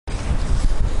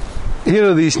Here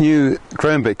are these new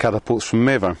Groundbait catapults from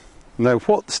Maver. Now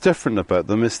what's different about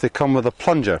them is they come with a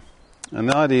plunger, and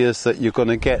the idea is that you're going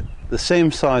to get the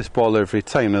same size ball every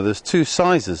time. Now there's two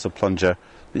sizes of plunger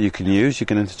that you can use. You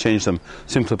can interchange them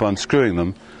simply by unscrewing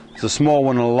them. There's a small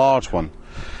one and a large one.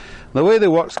 The way they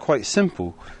work is quite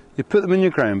simple. You put them in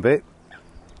your groundbait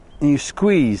and you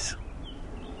squeeze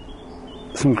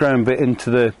some groundbait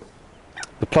into the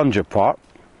plunger part.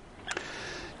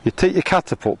 You take your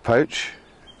catapult pouch,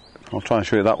 I'll try and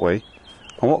show you that way,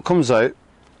 and what comes out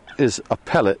is a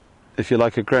pellet, if you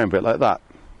like, a groundbait like that.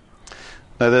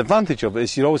 Now the advantage of it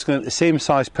is you're always going to get the same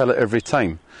size pellet every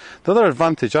time. The other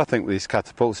advantage I think with these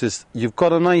catapults is you've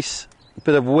got a nice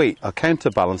bit of weight, a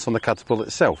counterbalance on the catapult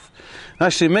itself. It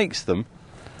actually makes them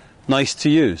nice to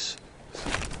use.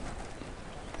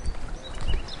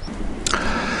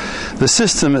 The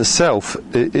system itself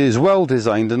is well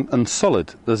designed and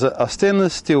solid. There's a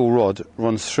stainless steel rod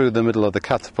runs through the middle of the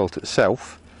catapult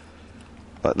itself,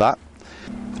 like that.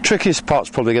 The trickiest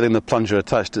part's probably getting the plunger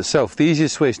attached itself. The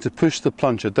easiest way is to push the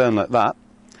plunger down like that,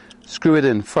 screw it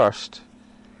in first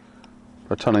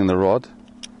by turning the rod.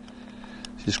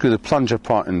 So you screw the plunger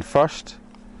part in first,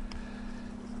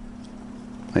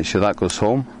 make sure that goes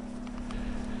home,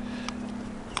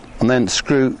 and then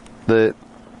screw the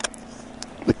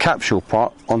capsule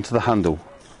part onto the handle.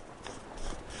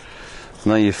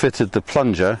 Now you've fitted the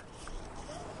plunger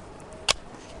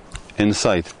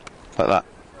inside, like that.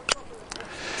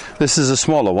 This is a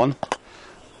smaller one.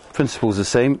 Principle's the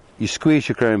same. You squeeze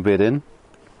your groundbait in.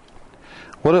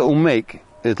 What it'll make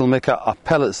a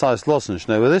pellet-sized lozenge.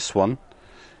 Now with this one,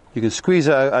 you can squeeze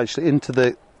it out actually into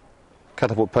the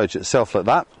catapult pouch itself like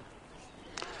that.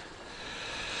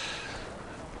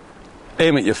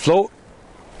 Aim at your float,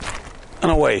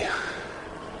 and away.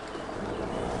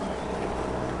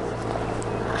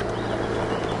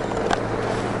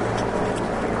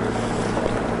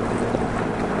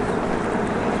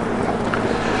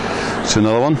 So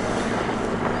another one.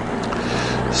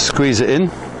 Squeeze it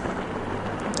in.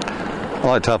 I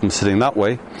like to have them sitting that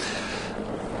way.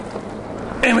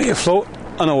 Aim at your float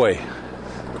and away.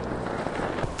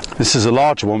 This is a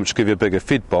larger one which will give you a bigger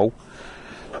feed bowl.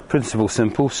 Principle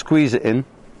simple, squeeze it in.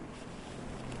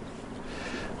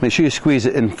 Make sure you squeeze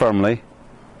it in firmly.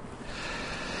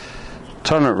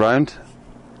 Turn it round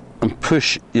and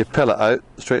push your pellet out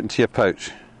straight into your pouch.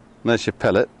 And there's your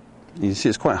pellet. You can see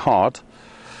it's quite hard.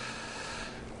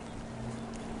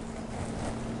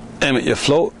 Aim at your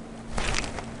float.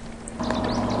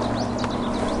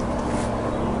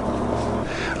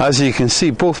 As you can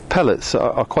see, both pellets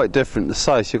are quite different in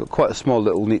size. You've got quite a small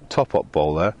little neat top-up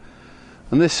ball there.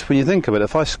 And this, when you think of it,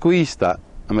 if I squeezed that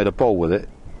and made a bowl with it,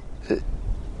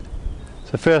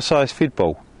 it's a fair sized feed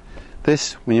bowl.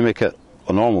 This, when you make it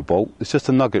a normal bowl, it's just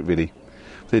a nugget really.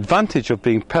 The advantage of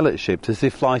being pellet shaped is they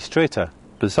fly straighter.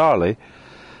 Bizarrely,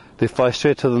 they fly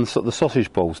straighter than the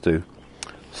sausage bowls do.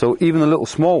 So even the little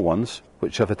small ones,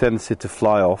 which have a tendency to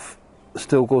fly off,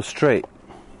 still go straight.